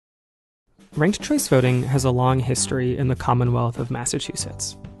Ranked choice voting has a long history in the Commonwealth of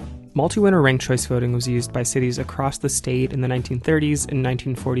Massachusetts. Multi-winner ranked choice voting was used by cities across the state in the 1930s and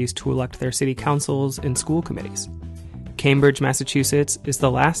 1940s to elect their city councils and school committees. Cambridge, Massachusetts is the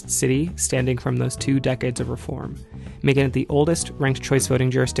last city standing from those 2 decades of reform, making it the oldest ranked choice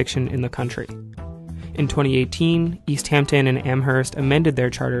voting jurisdiction in the country. In 2018, East Hampton and Amherst amended their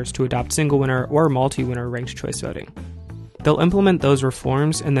charters to adopt single-winner or multi-winner ranked choice voting. They'll implement those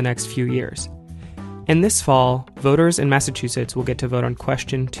reforms in the next few years. And this fall, voters in Massachusetts will get to vote on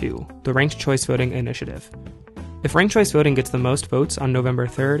Question 2, the Ranked Choice Voting Initiative. If ranked choice voting gets the most votes on November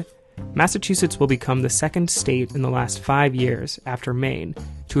 3rd, Massachusetts will become the second state in the last 5 years, after Maine,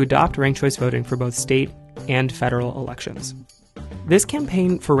 to adopt ranked choice voting for both state and federal elections. This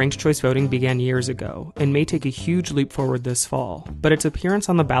campaign for ranked choice voting began years ago and may take a huge leap forward this fall, but its appearance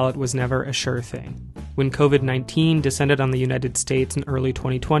on the ballot was never a sure thing. When COVID-19 descended on the United States in early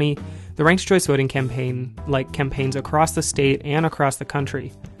 2020, the ranked choice voting campaign, like campaigns across the state and across the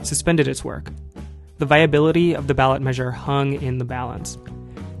country, suspended its work. The viability of the ballot measure hung in the balance.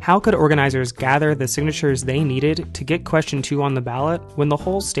 How could organizers gather the signatures they needed to get Question 2 on the ballot when the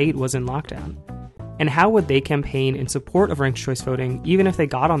whole state was in lockdown? And how would they campaign in support of ranked choice voting even if they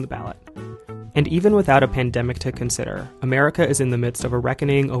got on the ballot? And even without a pandemic to consider, America is in the midst of a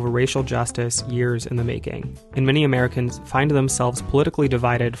reckoning over racial justice years in the making, and many Americans find themselves politically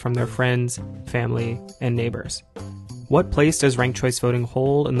divided from their friends, family, and neighbors. What place does ranked choice voting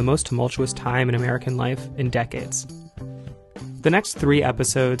hold in the most tumultuous time in American life in decades? The next 3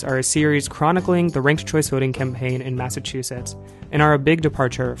 episodes are a series chronicling the ranked choice voting campaign in Massachusetts and are a big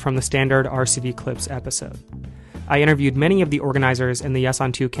departure from the standard RCV Clips episode. I interviewed many of the organizers in the Yes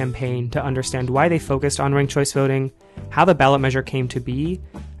on 2 campaign to understand why they focused on ranked choice voting, how the ballot measure came to be,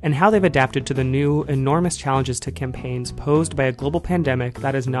 and how they've adapted to the new, enormous challenges to campaigns posed by a global pandemic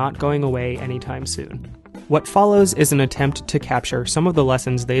that is not going away anytime soon. What follows is an attempt to capture some of the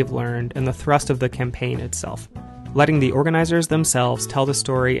lessons they've learned and the thrust of the campaign itself, letting the organizers themselves tell the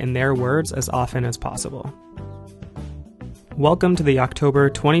story in their words as often as possible. Welcome to the October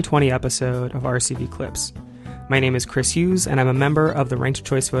 2020 episode of RCV Clips. My name is Chris Hughes, and I'm a member of the Ranked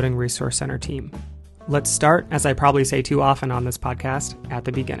Choice Voting Resource Center team. Let's start, as I probably say too often on this podcast, at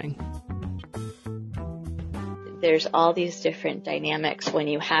the beginning. There's all these different dynamics when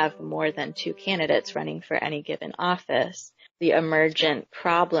you have more than 2 candidates running for any given office. The emergent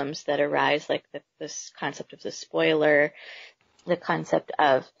problems that arise, like this concept of the spoiler, the concept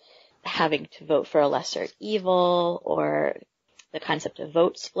of having to vote for a lesser evil, or the concept of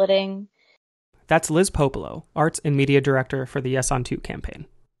vote splitting. That's Liz Popolo, Arts and Media Director for the Yes on 2 campaign.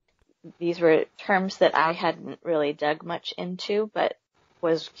 These were terms that I hadn't really dug much into, but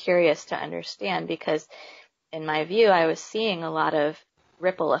was curious to understand because, in my view, I was seeing a lot of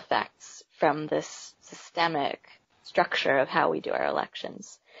ripple effects from this systemic structure of how we do our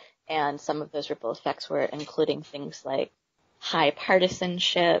elections. And some of those ripple effects were including things like high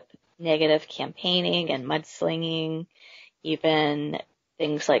partisanship, negative campaigning and mudslinging, even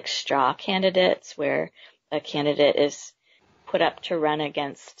things like straw candidates, where a candidate is put up to run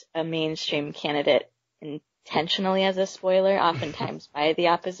against a mainstream candidate intentionally as a spoiler, oftentimes by the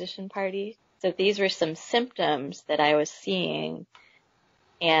opposition party. So these were some symptoms that I was seeing.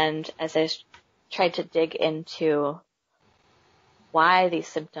 And as I tried to dig into why these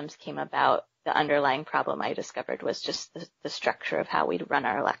symptoms came about, the underlying problem I discovered was just the structure of how we run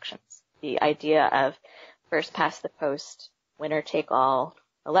our elections. The idea of first past the post, winner take all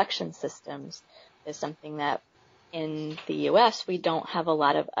election systems is something that in the U.S. we don't have a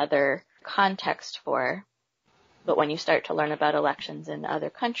lot of other context for. But when you start to learn about elections in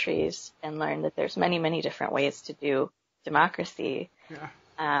other countries and learn that there's many, many different ways to do democracy,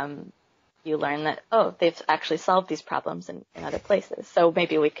 you learn that, they've actually solved these problems in other places. So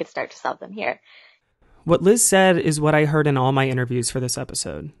maybe we could start to solve them here. What Liz said is what I heard in all my interviews for this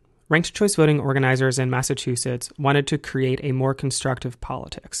episode. Ranked choice voting organizers in Massachusetts wanted to create a more constructive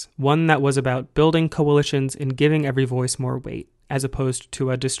politics, one that was about building coalitions and giving every voice more weight, as opposed to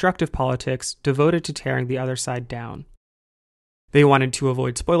a destructive politics devoted to tearing the other side down. They wanted to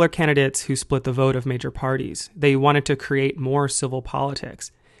avoid spoiler candidates who split the vote of major parties. They wanted to create more civil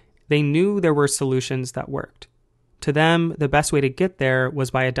politics. They knew there were solutions that worked. To them, the best way to get there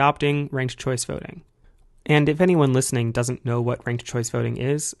was by adopting ranked choice voting. And if anyone listening doesn't know what ranked choice voting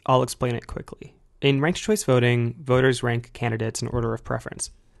is, I'll explain it quickly. In ranked choice voting, voters rank candidates in order of preference.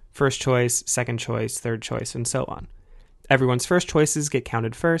 First choice, second choice, third choice, and so on. Everyone's first choices get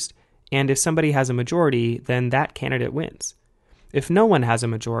counted first, and if somebody has a majority, then that candidate wins. If no one has a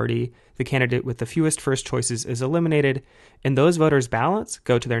majority, the candidate with the fewest first choices is eliminated, and those voters' ballots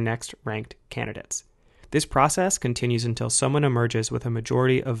go to their next ranked candidates. This process continues until someone emerges with a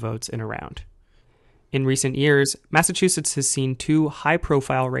majority of votes in a round. In recent years, Massachusetts has seen two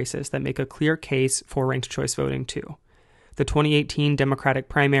high-profile races that make a clear case for ranked choice voting too: the 2018 Democratic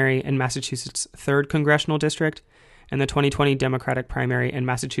primary in Massachusetts' 3rd Congressional District and the 2020 Democratic primary in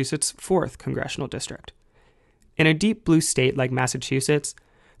Massachusetts' 4th Congressional District. In a deep blue state like Massachusetts,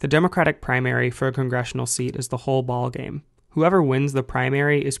 the Democratic primary for a congressional seat is the whole ballgame. Whoever wins the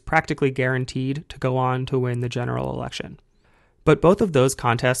primary is practically guaranteed to go on to win the general election. But both of those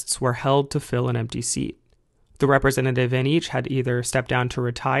contests were held to fill an empty seat. The representative in each had either stepped down to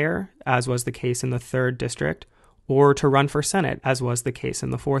retire, as was the case in the 3rd District, or to run for Senate, as was the case in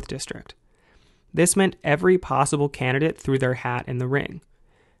the 4th District. This meant every possible candidate threw their hat in the ring.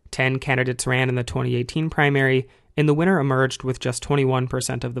 10 candidates ran in the 2018 primary, and the winner emerged with just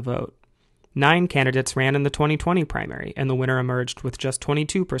 21% of the vote. 9 candidates ran in the 2020 primary, and the winner emerged with just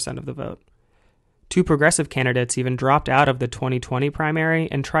 22% of the vote. 2 progressive candidates even dropped out of the 2020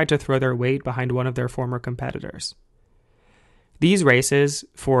 primary and tried to throw their weight behind one of their former competitors. These races,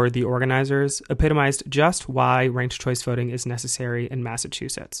 for the organizers, epitomized just why ranked choice voting is necessary in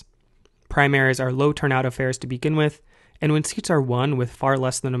Massachusetts. Primaries are low turnout affairs to begin with, and when seats are won with far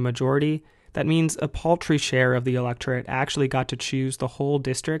less than a majority, that means a paltry share of the electorate actually got to choose the whole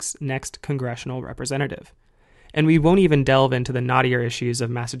district's next congressional representative. And we won't even delve into the knottier issues of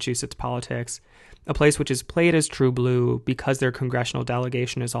Massachusetts politics, a place which is played as true blue because their congressional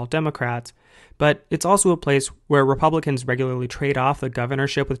delegation is all Democrats, but it's also a place where Republicans regularly trade off the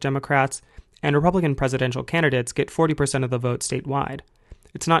governorship with Democrats, and Republican presidential candidates get 40% of the vote statewide.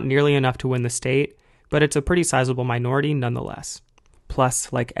 It's not nearly enough to win the state, but it's a pretty sizable minority nonetheless.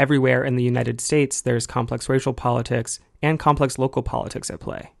 Plus, like everywhere in the United States, there's complex racial politics and complex local politics at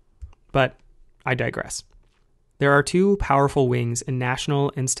play. But I digress. There are 2 powerful wings in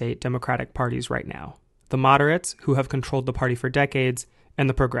national and state Democratic parties right now: the moderates, who have controlled the party for decades, and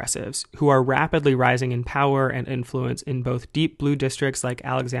the progressives, who are rapidly rising in power and influence in both deep blue districts like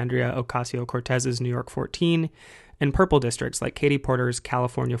Alexandria Ocasio-Cortez's New York 14 and purple districts like Katie Porter's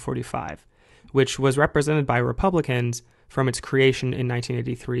California 45, which was represented by Republicans from its creation in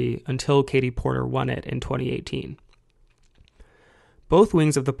 1983 until Katie Porter won it in 2018. Both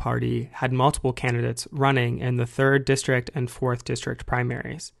wings of the party had multiple candidates running in the 3rd District and 4th District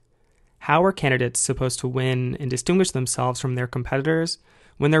primaries. How are candidates supposed to win and distinguish themselves from their competitors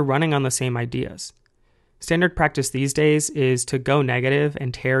when they're running on the same ideas? Standard practice these days is to go negative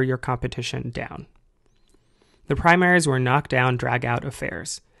and tear your competition down. The primaries were knock-down, drag-out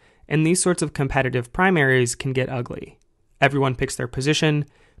affairs, and these sorts of competitive primaries can get ugly. Everyone picks their position,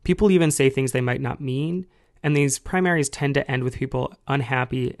 people even say things they might not mean, and these primaries tend to end with people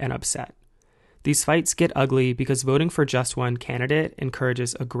unhappy and upset. These fights get ugly because voting for just one candidate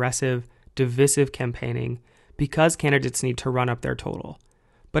encourages aggressive, divisive campaigning because candidates need to run up their total.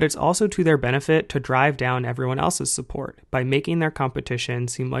 But it's also to their benefit to drive down everyone else's support by making their competition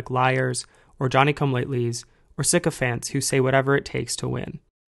seem like liars or Johnny-come-latelys or sycophants who say whatever it takes to win.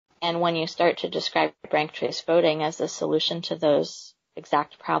 And when you start to describe ranked choice voting as a solution to those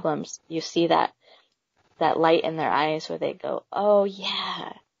exact problems, you see that light in their eyes where they go, oh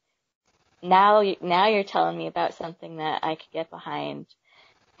yeah, now you're telling me about something that I could get behind.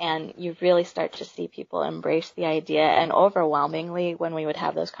 And you really start to see people embrace the idea. And overwhelmingly, when we would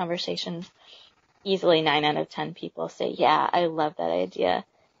have those conversations, easily 9 out of 10 people say, yeah, I love that idea,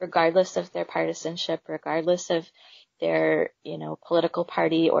 regardless of their partisanship, regardless of their, political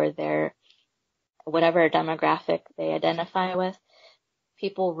party or their whatever demographic they identify with.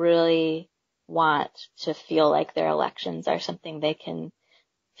 People really want to feel like their elections are something they can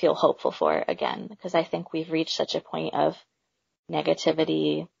feel hopeful for again, because I think we've reached such a point of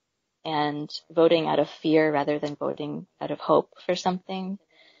negativity and voting out of fear rather than voting out of hope for something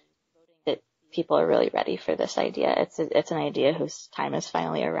that people are really ready for this idea. It's an idea whose time has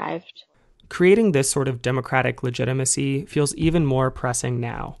finally arrived. Creating this sort of democratic legitimacy feels even more pressing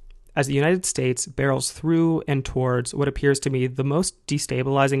now, as the United States barrels through and towards what appears to me the most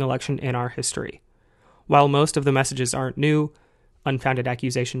destabilizing election in our history. While most of the messages aren't new, unfounded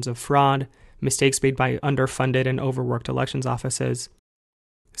accusations of fraud, mistakes made by underfunded and overworked elections offices,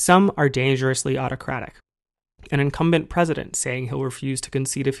 some are dangerously autocratic. An incumbent president saying he'll refuse to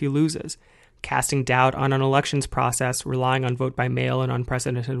concede if he loses, casting doubt on an elections process relying on vote by mail in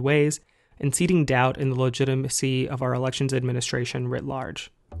unprecedented ways, and seeding doubt in the legitimacy of our elections administration writ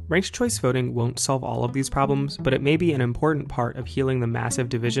large. Ranked choice voting won't solve all of these problems, but it may be an important part of healing the massive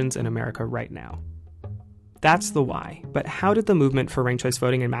divisions in America right now. That's the why, but how did the movement for ranked choice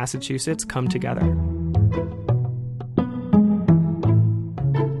voting in Massachusetts come together?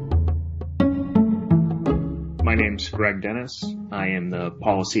 My name's Greg Dennis. I am the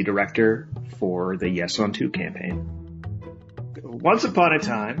policy director for the Yes on 2 campaign. Once upon a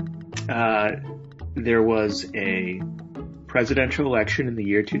time, there was a presidential election in the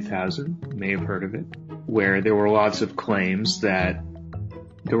year 2000, you may have heard of it, where there were lots of claims that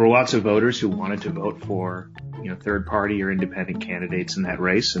there were lots of voters who wanted to vote for, third party or independent candidates in that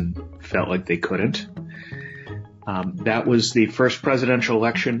race and felt like they couldn't. That was the first presidential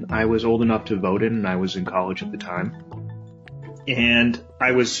election I was old enough to vote in, and I was in college at the time. And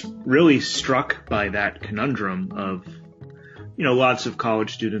I was really struck by that conundrum of, lots of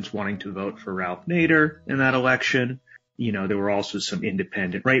college students wanting to vote for Ralph Nader in that election. There were also some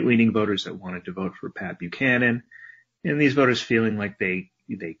independent right-leaning voters that wanted to vote for Pat Buchanan. And these voters feeling like they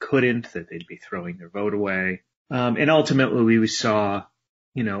couldn't, that they'd be throwing their vote away. And ultimately we saw,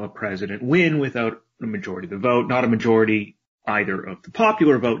 a president win without a majority of the vote, not a majority either of the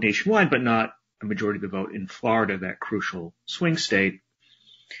popular vote nationwide, but not a majority of the vote in Florida, that crucial swing state.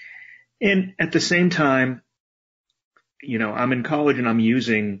 And at the same time, I'm in college and I'm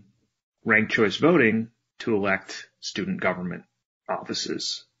using ranked choice voting to elect student government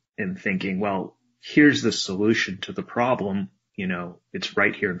offices and thinking, well, here's the solution to the problem. It's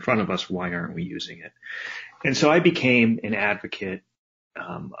right here in front of us. Why aren't we using it? And so I became an advocate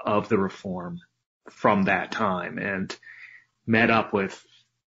of the reform from that time and met up with,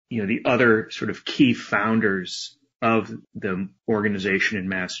 the other sort of key founders of the organization in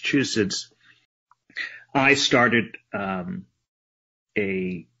Massachusetts. I started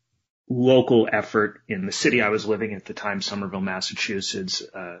a local effort in the city I was living at the time, Somerville, Massachusetts,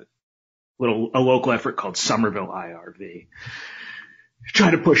 a local effort called Somerville IRV.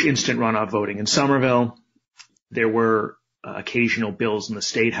 Try to push instant runoff voting in Somerville. There were occasional bills in the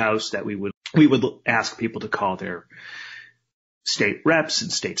state house that we would ask people to call their state reps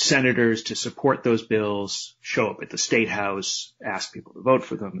and state senators to support those bills, show up at the state house, ask people to vote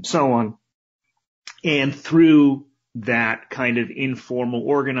for them, and so on. And through that kind of informal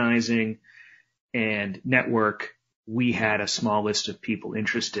organizing and network, we had a small list of people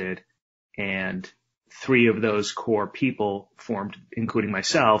interested, and 3 of those core people formed, including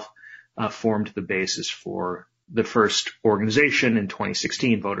myself, formed the basis for the first organization in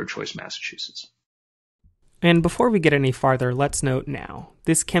 2016, Voter Choice Massachusetts. And before we get any farther, let's note now,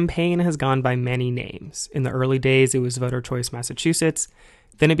 this campaign has gone by many names. In the early days, it was Voter Choice Massachusetts.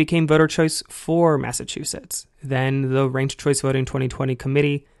 Then it became Voter Choice for Massachusetts. Then the Ranked Choice Voting 2020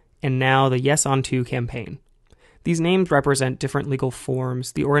 Committee, and now the Yes on 2 campaign. These names represent different legal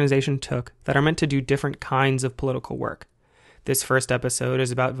forms the organization took that are meant to do different kinds of political work. This first episode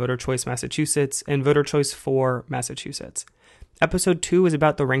is about Voter Choice Massachusetts and Voter Choice for Massachusetts. Episode 2 is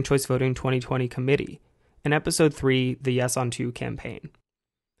about the Ranked Choice Voting 2020 Committee. And Episode 3, the Yes on 2 campaign.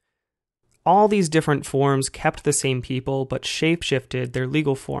 All these different forms kept the same people, but shape-shifted their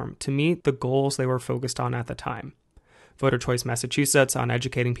legal form to meet the goals they were focused on at the time. Voter Choice Massachusetts on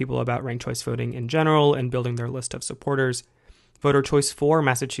educating people about ranked choice voting in general and building their list of supporters. Voter Choice for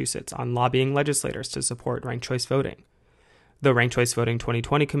Massachusetts on lobbying legislators to support ranked choice voting. The Ranked Choice Voting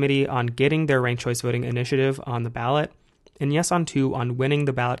 2020 Committee on getting their ranked choice voting initiative on the ballot. And Yes on 2 on winning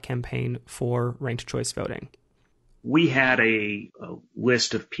the ballot campaign for ranked choice voting. We had a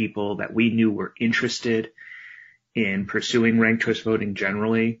list of people that we knew were interested in pursuing ranked choice voting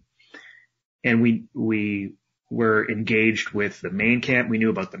generally. And we were engaged with the Maine we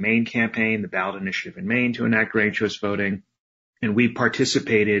knew about the Maine campaign, the ballot initiative in Maine to enact ranked choice voting. And we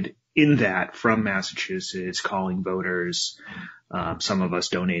participated in that from Massachusetts, calling voters, some of us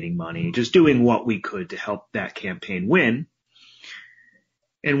donating money, just doing what we could to help that campaign win.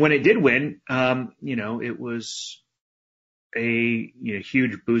 And when it did win, it was a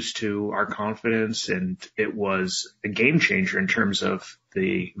huge boost to our confidence, and it was a game changer in terms of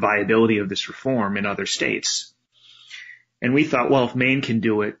the viability of this reform in other states. And we thought, well, if Maine can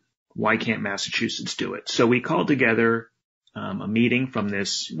do it, why can't Massachusetts do it? So we called together a meeting from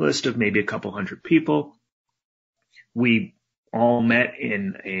this list of maybe a couple hundred people. We all met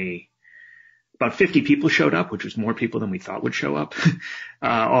about 50 people showed up, which was more people than we thought would show up,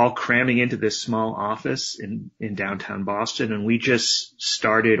 all cramming into this small office in downtown Boston. And we just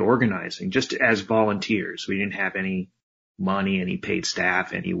started organizing just as volunteers. We didn't have any money, any paid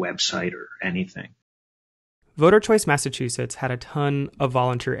staff, any website or anything. Voter Choice Massachusetts had a ton of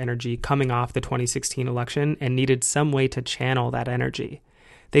volunteer energy coming off the 2016 election and needed some way to channel that energy.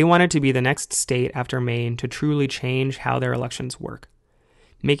 They wanted to be the next state after Maine to truly change how their elections work.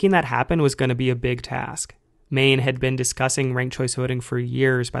 Making that happen was going to be a big task. Maine had been discussing ranked choice voting for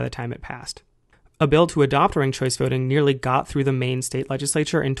years by the time it passed. A bill to adopt ranked choice voting nearly got through the Maine state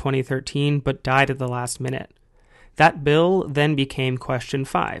legislature in 2013, but died at the last minute. That bill then became Question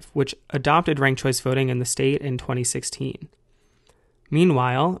 5, which adopted ranked choice voting in the state in 2016.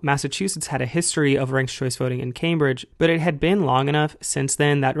 Meanwhile, Massachusetts had a history of ranked choice voting in Cambridge, but it had been long enough since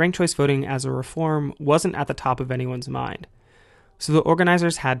then that ranked choice voting as a reform wasn't at the top of anyone's mind. So the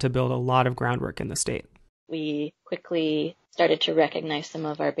organizers had to build a lot of groundwork in the state. We quickly started to recognize some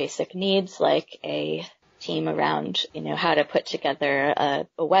of our basic needs, like a team around, how to put together a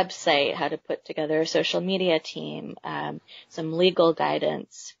website, how to put together a social media team, some legal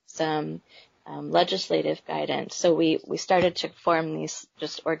guidance, some legislative guidance. So we started to form these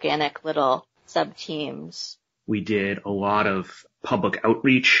just organic little sub-teams. We did a lot of public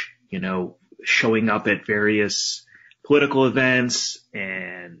outreach, showing up at various political events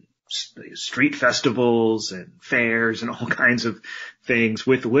and street festivals and fairs and all kinds of things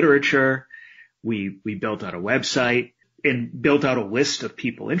with literature. We built out a website and built out a list of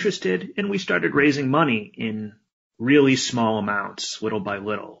people interested, and we started raising money in really small amounts, little by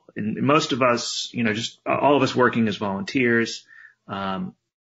little. And most of us, just all of us working as volunteers, some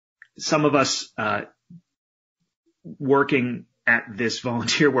of us working at this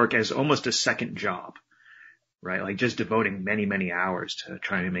volunteer work as almost a second job, right? Like just devoting many, many hours to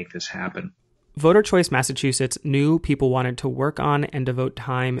trying to make this happen. Voter Choice Massachusetts knew people wanted to work on and devote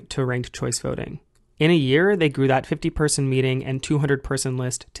time to ranked choice voting. In a year, they grew that 50-person meeting and 200-person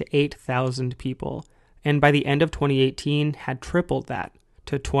list to 8,000 people, and by the end of 2018 had tripled that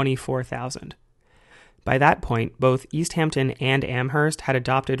to 24,000. By that point, both East Hampton and Amherst had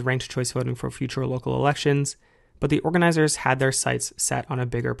adopted ranked choice voting for future local elections, but the organizers had their sights set on a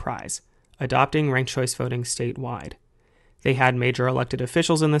bigger prize, adopting ranked choice voting statewide. They had major elected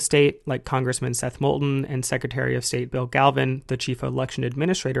officials in the state, like Congressman Seth Moulton and Secretary of State Bill Galvin, the chief election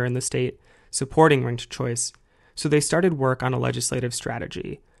administrator in the state, supporting ranked choice, so they started work on a legislative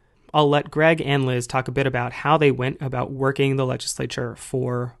strategy. I'll let Greg and Liz talk a bit about how they went about working the legislature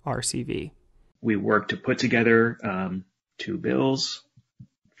for RCV. We worked to put together 2 bills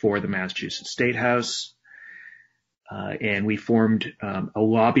for the Massachusetts State House, and we formed a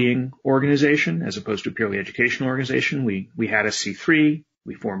lobbying organization as opposed to a purely educational organization. We had a C3,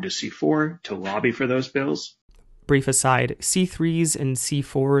 we formed a C4 to lobby for those bills. Brief aside, C3s and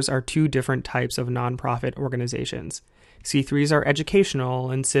C4s are 2 different types of nonprofit organizations. C3s are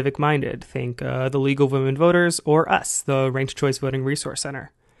educational and civic-minded. Think the League of Women Voters or us, the Ranked Choice Voting Resource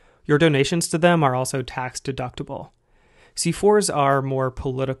Center. Your donations to them are also tax-deductible. C4s are more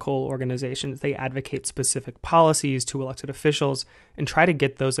political organizations. They advocate specific policies to elected officials and try to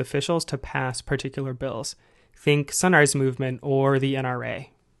get those officials to pass particular bills. Think Sunrise Movement or the NRA.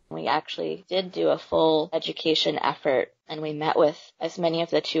 We actually did do a full education effort, and we met with as many of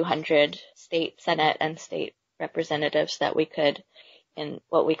the 200 state Senate and state representatives that we could in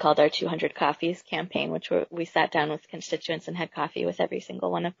what we called our 200 Coffees campaign, which we sat down with constituents and had coffee with every single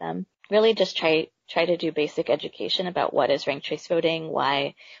one of them. Really just try to do basic education about what is ranked choice voting,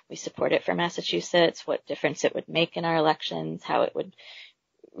 why we support it for Massachusetts, what difference it would make in our elections, how it would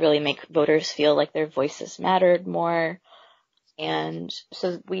really make voters feel like their voices mattered more. And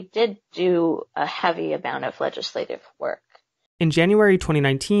so we did do a heavy amount of legislative work. In January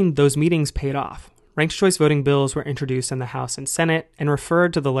 2019, those meetings paid off. Ranked choice voting bills were introduced in the House and Senate and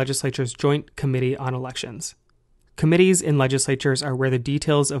referred to the legislature's Joint Committee on Elections. Committees in legislatures are where the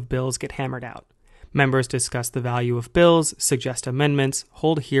details of bills get hammered out. Members discuss the value of bills, suggest amendments,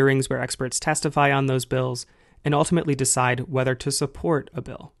 hold hearings where experts testify on those bills, and ultimately decide whether to support a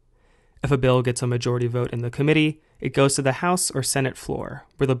bill. If a bill gets a majority vote in the committee, it goes to the House or Senate floor,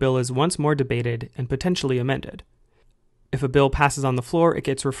 where the bill is once more debated and potentially amended. If a bill passes on the floor, it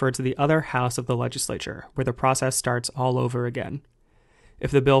gets referred to the other house of the legislature, where the process starts all over again.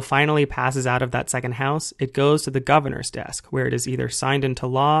 If the bill finally passes out of that second house, it goes to the governor's desk, where it is either signed into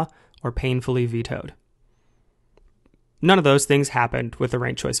law or painfully vetoed. None of those things happened with the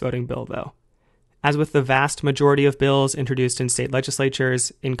ranked choice voting bill, though. As with the vast majority of bills introduced in state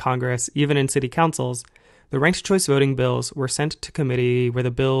legislatures, in Congress, even in city councils, the ranked choice voting bills were sent to committee where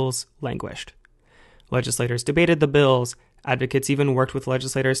the bills languished. Legislators debated the bills. Advocates even worked with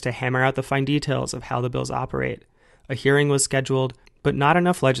legislators to hammer out the fine details of how the bills operate. A hearing was scheduled, but not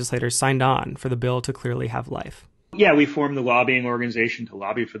enough legislators signed on for the bill to clearly have life. Yeah, we formed the lobbying organization to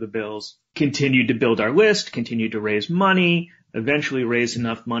lobby for the bills, continued to build our list, continued to raise money, eventually raised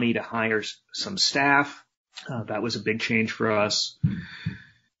enough money to hire some staff. That was a big change for us.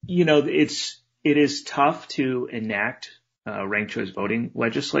 It is tough to enact ranked choice voting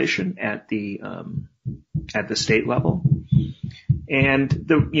legislation at the state level. And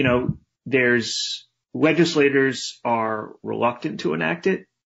there's legislators are reluctant to enact it,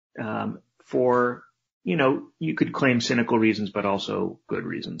 for, you could claim cynical reasons, but also good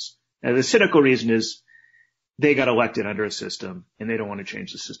reasons. Now, the cynical reason is they got elected under a system and they don't want to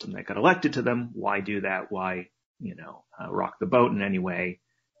change the system that got elected to them. Why do that? Why, rock the boat in any way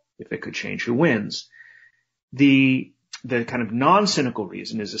if it could change who wins? The kind of non-cynical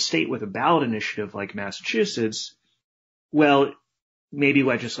reason is a state with a ballot initiative like Massachusetts. Well, maybe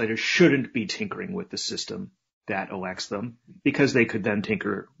legislators shouldn't be tinkering with the system that elects them, because they could then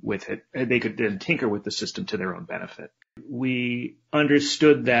tinker with it. They could then tinker with the system to their own benefit. We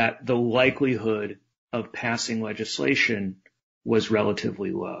understood that the likelihood of passing legislation was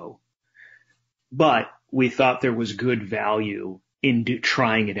relatively low, but we thought there was good value in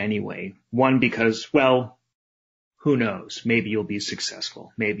trying it anyway. One, because, well, who knows? Maybe you'll be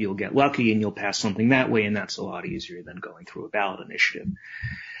successful. Maybe you'll get lucky and you'll pass something that way, and that's a lot easier than going through a ballot initiative.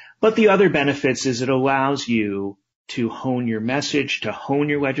 But the other benefits is it allows you to hone your message, to hone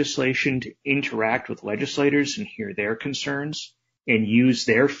your legislation, to interact with legislators and hear their concerns and use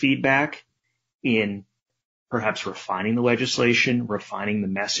their feedback in perhaps refining the legislation, refining the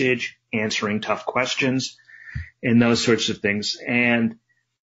message, answering tough questions, and those sorts of things. And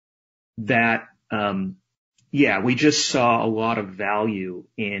that, we just saw a lot of value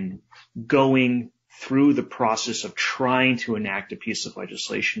in going through the process of trying to enact a piece of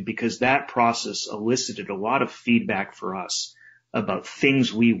legislation, because that process elicited a lot of feedback for us about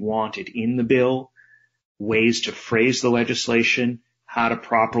things we wanted in the bill, ways to phrase the legislation, how to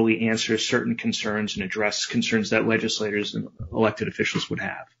properly answer certain concerns and address concerns that legislators and elected officials would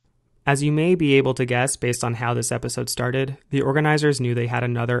have. As you may be able to guess based on how this episode started, the organizers knew they had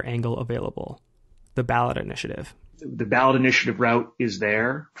another angle available: the ballot initiative. The ballot initiative route is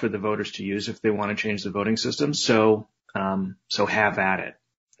there for the voters to use if they want to change the voting system. So have at it.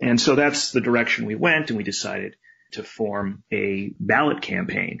 And so that's the direction we went, and we decided to form a ballot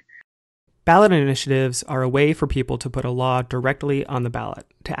campaign. Ballot initiatives are a way for people to put a law directly on the ballot,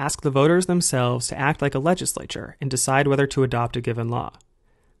 to ask the voters themselves to act like a legislature and decide whether to adopt a given law.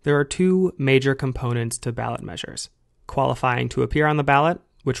 There are two major components to ballot measures: qualifying to appear on the ballot,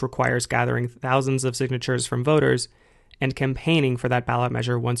 which requires gathering thousands of signatures from voters, and campaigning for that ballot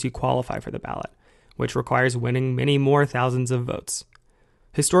measure once you qualify for the ballot, which requires winning many more thousands of votes.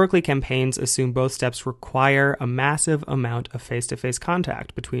 Historically, campaigns assume both steps require a massive amount of face-to-face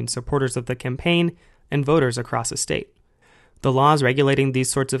contact between supporters of the campaign and voters across a state. The laws regulating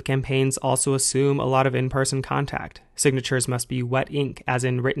these sorts of campaigns also assume a lot of in-person contact. Signatures must be wet ink, as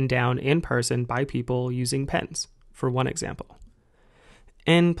in written down in person by people using pens, for one example.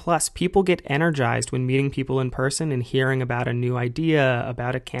 And plus, people get energized when meeting people in person and hearing about a new idea,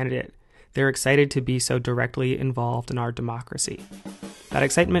 about a candidate. They're excited to be so directly involved in our democracy. That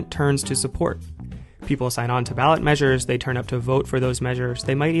excitement turns to support. People sign on to ballot measures, they turn up to vote for those measures,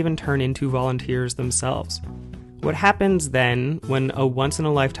 they might even turn into volunteers themselves. What happens then when a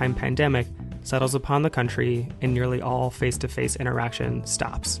once-in-a-lifetime pandemic settles upon the country and nearly all face-to-face interaction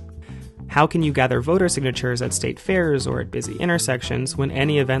stops? How can you gather voter signatures at state fairs or at busy intersections when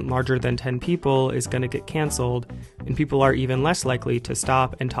any event larger than 10 people is going to get canceled, and people are even less likely to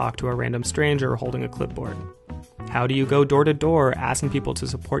stop and talk to a random stranger holding a clipboard? How do you go door to door asking people to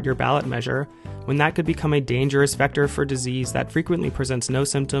support your ballot measure when that could become a dangerous vector for disease that frequently presents no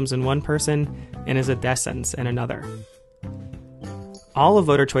symptoms in one person and is a death sentence in another? All of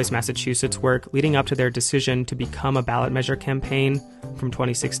Voter Choice Massachusetts' work leading up to their decision to become a ballot measure campaign from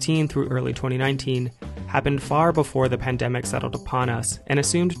 2016 through early 2019 happened far before the pandemic settled upon us and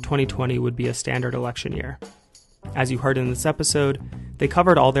assumed 2020 would be a standard election year. As you heard in this episode, they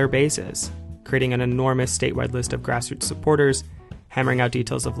covered all their bases, creating an enormous statewide list of grassroots supporters, hammering out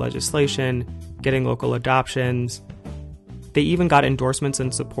details of legislation, getting local adoptions. They even got endorsements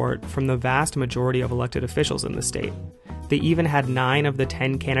and support from the vast majority of elected officials in the state. They even had 9 of the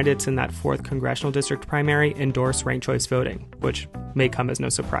 10 candidates in that 4th congressional district primary endorse ranked choice voting, which may come as no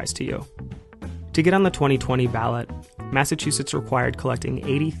surprise to you. To get on the 2020 ballot, Massachusetts required collecting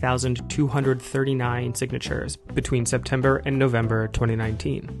 80,239 signatures between September and November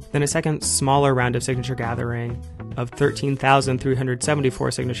 2019. Then a second, smaller round of signature gathering of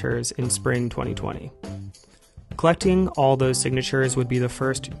 13,374 signatures in spring 2020. Collecting all those signatures would be the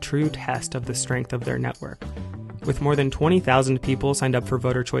first true test of the strength of their network. With more than 20,000 people signed up for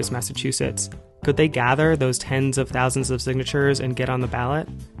Voter Choice Massachusetts, could they gather those tens of thousands of signatures and get on the ballot?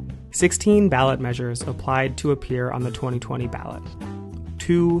 16 ballot measures applied to appear on the 2020 ballot.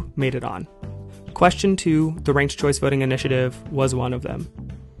 2 made it on. Question 2, the Ranked Choice Voting Initiative, was one of them.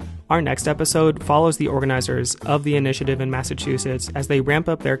 Our next episode follows the organizers of the initiative in Massachusetts as they ramp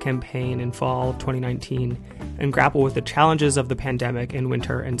up their campaign in fall of 2019 and grapple with the challenges of the pandemic in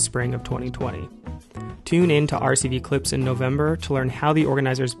winter and spring of 2020. Tune in to RCV Clips in November to learn how the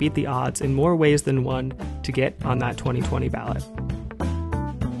organizers beat the odds in more ways than one to get on that 2020 ballot.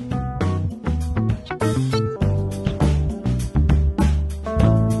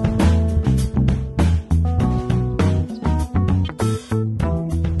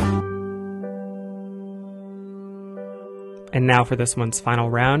 And now for this month's final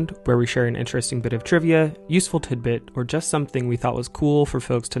round, where we share an interesting bit of trivia, useful tidbit, or just something we thought was cool for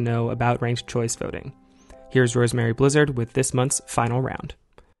folks to know about ranked choice voting. Here's Rosemary Blizzard with this month's final round.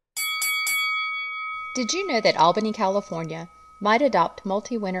 Did you know that Albany, California might adopt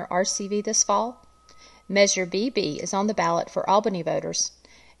multi-winner RCV this fall? Measure BB is on the ballot for Albany voters,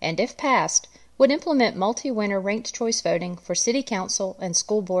 and if passed, would implement multi-winner ranked choice voting for city council and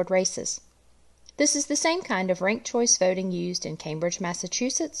school board races. This is the same kind of ranked choice voting used in Cambridge,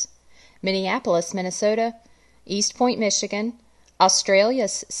 Massachusetts, Minneapolis, Minnesota, East Point, Michigan,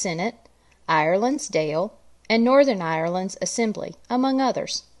 Australia's Senate, Ireland's Dáil, and Northern Ireland's Assembly, among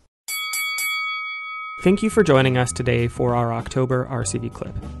others. Thank you for joining us today for our October RCV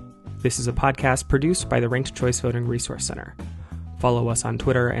Clip. This is a podcast produced by the Ranked Choice Voting Resource Center. Follow us on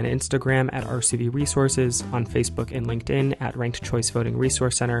Twitter and Instagram at RCV Resources, on Facebook and LinkedIn at Ranked Choice Voting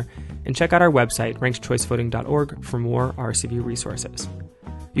Resource Center, and check out our website, rankedchoicevoting.org, for more RCV resources.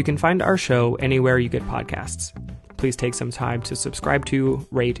 You can find our show anywhere you get podcasts. Please take some time to subscribe to,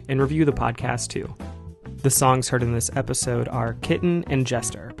 rate, and review the podcast too. The songs heard in this episode are Kitten and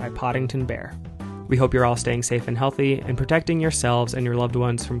Jester by Poddington Bear. We hope you're all staying safe and healthy and protecting yourselves and your loved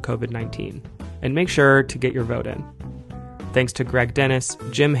ones from COVID-19. And make sure to get your vote in. Thanks to Greg Dennis,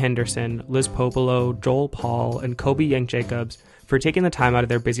 Jim Henderson, Liz Popolo, Joel Paul, and Kobe Yank-Jacobs for taking the time out of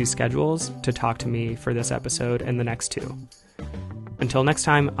their busy schedules to talk to me for this episode and the next two. Until next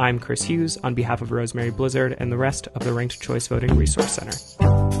time, I'm Chris Hughes on behalf of Rosemary Blizzard and the rest of the Ranked Choice Voting Resource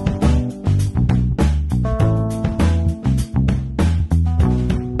Center.